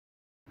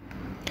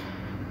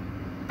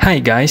Hi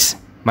guys,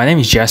 my name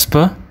is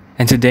Jasper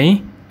and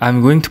today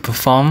I'm going to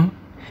perform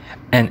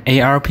an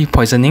ARP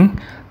poisoning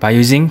by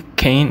using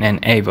Cain and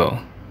Abel.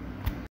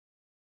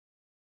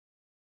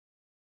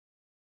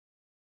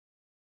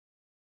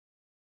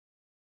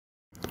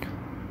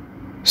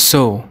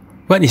 So,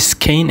 what is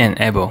Cain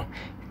and Abel?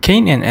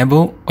 Cain and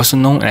Abel, also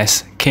known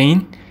as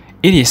Cain,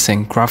 it is a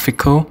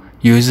graphical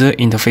user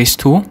interface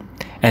tool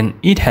and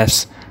it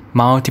has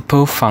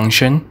multiple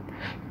functions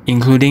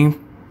including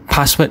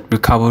password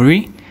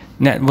recovery,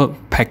 network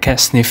packet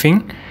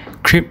sniffing,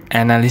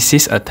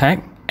 cryptanalysis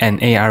attack,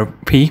 and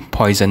ARP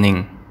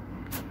poisoning.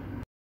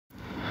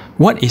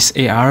 What is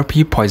ARP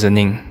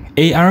poisoning?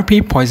 ARP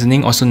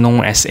poisoning, also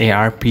known as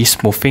ARP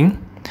spoofing.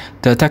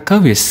 The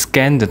attacker will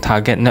scan the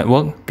target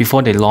network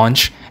before they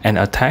launch an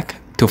attack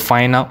to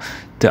find out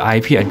the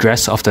IP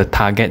address of the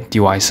target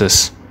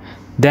devices.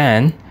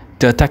 Then,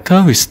 the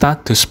attacker will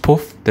start to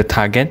spoof the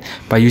target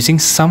by using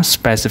some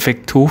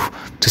specific tool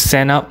to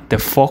send out the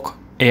forked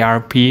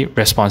ARP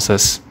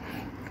responses.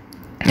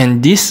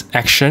 And this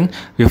action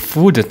will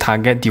fool the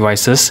target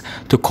devices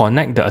to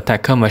connect the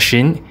attacker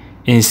machine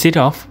instead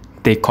of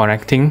they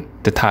connecting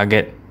the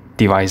target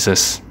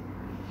devices.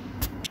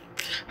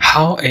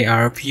 How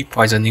ARP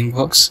poisoning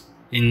works?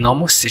 In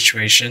normal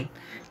situation,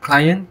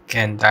 client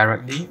can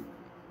directly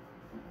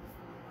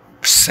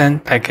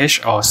send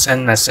package or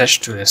send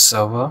message to the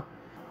server,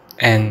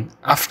 and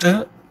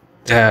after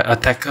the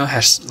attacker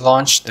has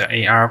launched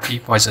the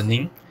ARP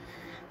poisoning,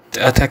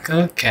 the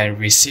attacker can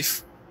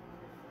receive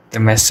the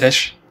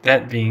message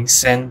that being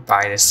sent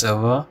by the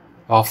server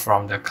or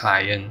from the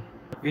client,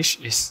 which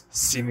is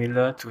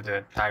similar to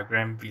the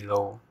diagram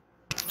below.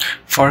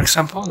 For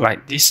example,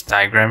 like this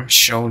diagram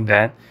shows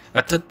that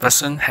a third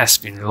person has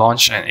been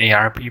launched an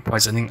ARP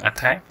poisoning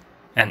attack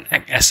and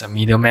act as a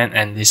middleman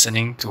and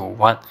listening to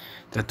what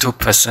the two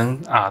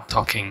persons are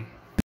talking.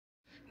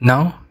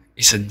 Now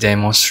is a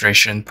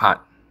demonstration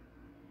part.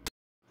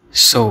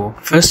 So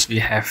first we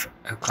have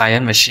a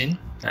client machine,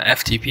 an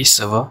FTP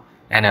server,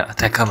 and an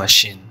attacker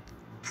machine.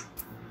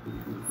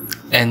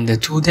 And the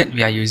tool that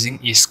we are using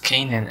is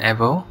Cain and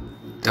Abel.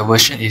 The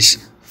version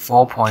is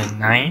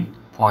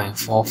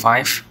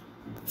 4.9.45.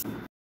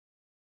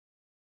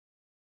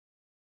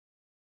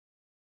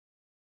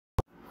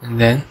 And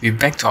then we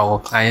back to our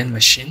client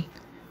machine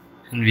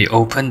and we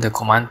open the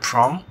command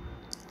prompt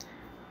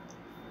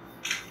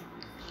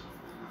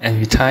and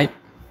we type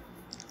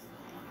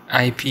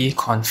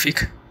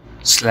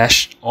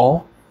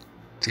ipconfig/all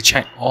to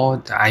check all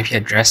the IP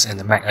address and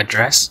the MAC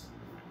address.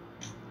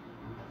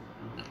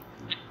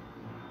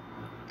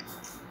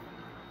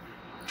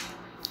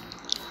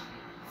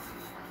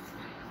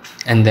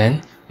 And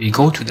then we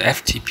go to the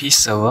FTP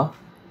server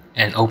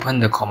and open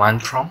the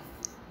command prompt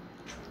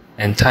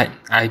and type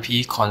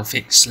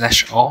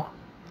ipconfig/all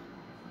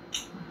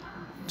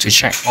to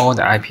check all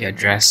the IP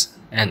address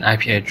and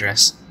IP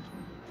address.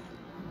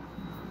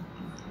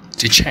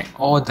 To check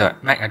all the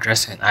MAC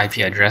address and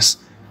IP address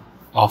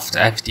of the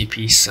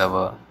FTP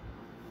server.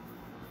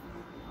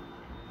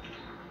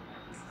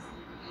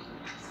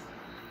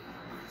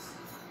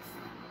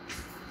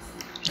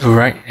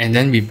 Alright, and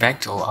then we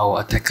back to our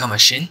attacker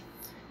machine.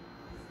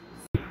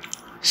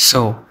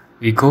 So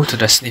we go to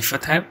the sniffer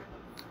tab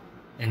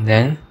and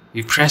then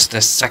we press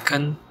the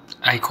second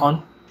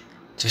icon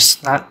to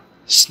start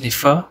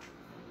sniffer.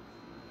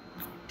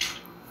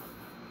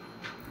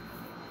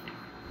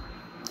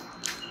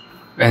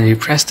 When we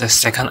press the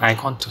second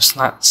icon to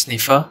start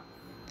sniffer,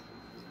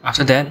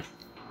 after that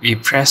we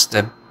press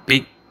the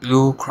big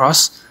blue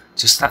cross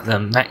to start the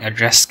MAC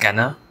address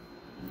scanner.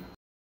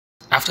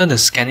 After the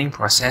scanning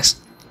process,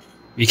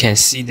 we can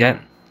see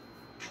that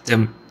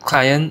the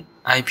client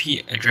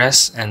IP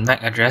address and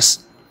MAC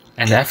address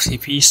and the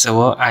FTP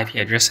server IP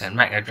address and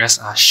MAC address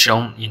are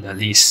shown in the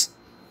list.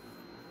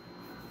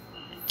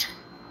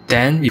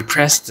 Then we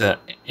press the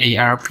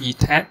ARP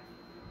tab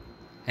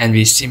and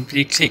we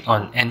simply click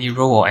on any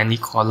row or any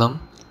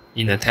column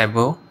in the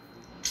table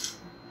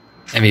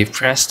and we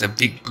press the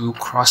big blue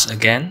cross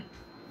again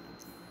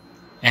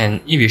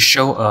and it will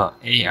show a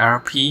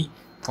ARP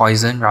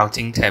poison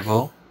routing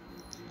table.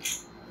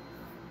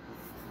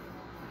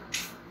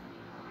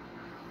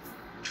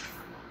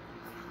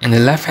 On the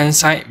left hand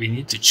side, we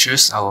need to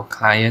choose our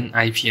client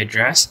IP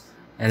address,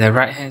 and the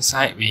right hand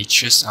side, we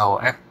choose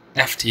our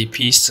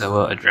FTP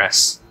server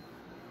address.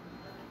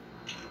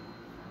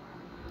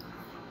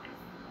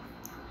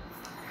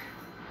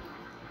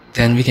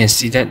 Then we can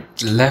see that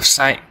the left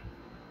side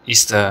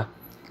is the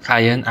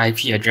client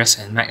IP address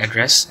and MAC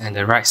address, and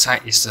the right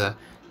side is the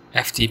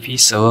FTP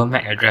server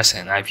MAC address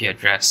and IP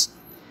address.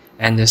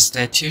 And the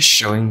status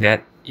showing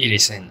that it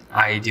is an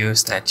ideal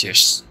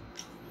status.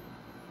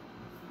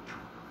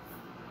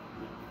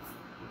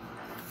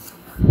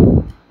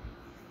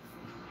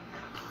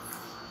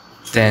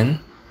 Then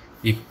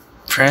we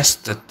press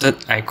the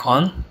third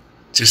icon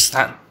to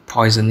start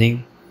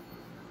poisoning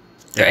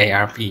the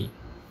ARP.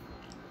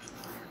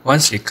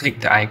 Once we click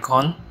the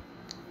icon,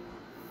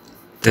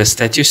 the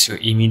status will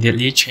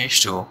immediately change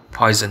to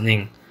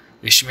poisoning,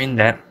 which means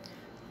that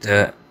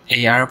the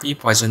ARP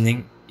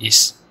poisoning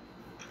is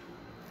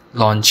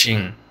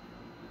launching.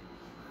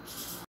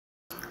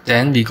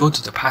 Then we go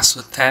to the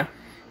password tab,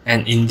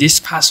 and in this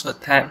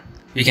password tab,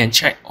 we can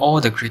check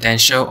all the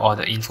credential or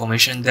the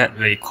information that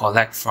we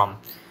collect from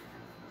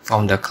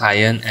the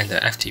client and the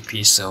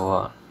FTP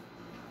server.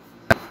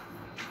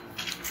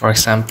 For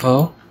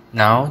example,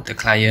 now the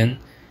client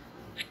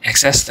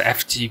access the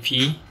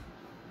FTP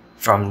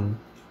from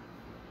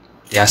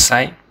their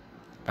site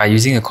by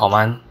using a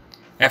command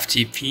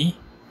FTP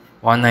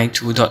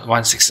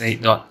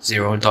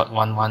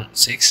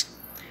 192.168.0.116,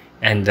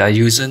 and the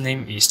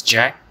username is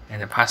Jack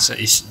and the password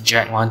is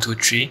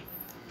Jack123,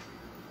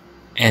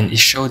 and it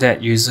shows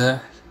that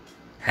user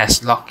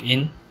has logged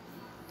in,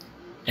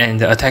 and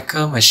the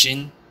attacker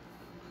machine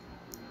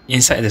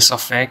inside the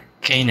software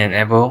Cain and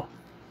Abel,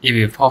 it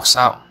will pop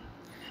out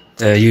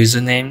the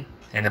username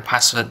and the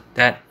password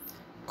that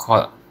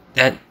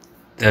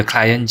the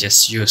client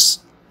just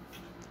used.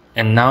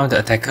 And now the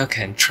attacker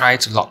can try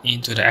to log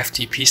into the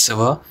FTP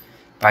server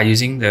by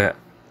using the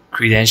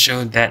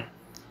credential that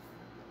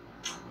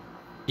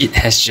it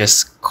has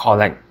just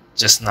collected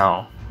just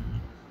now.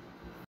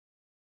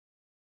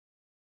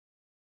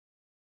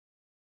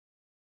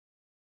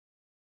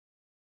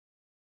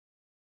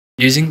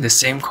 Using the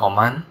same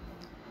command,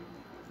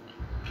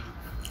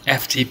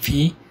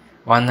 FTP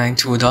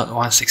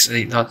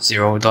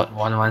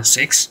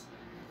 192.168.0.116,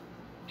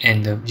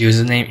 and the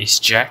username is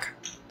Jack,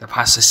 the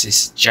password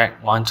is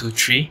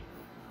Jack123,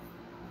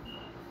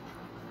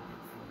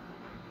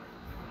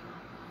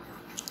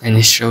 and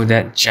it shows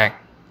that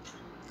Jack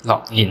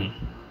logged in.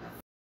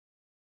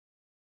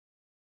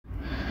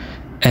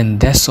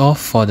 And that's all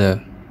for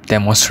the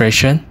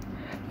demonstration.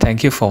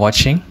 Thank you for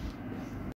watching.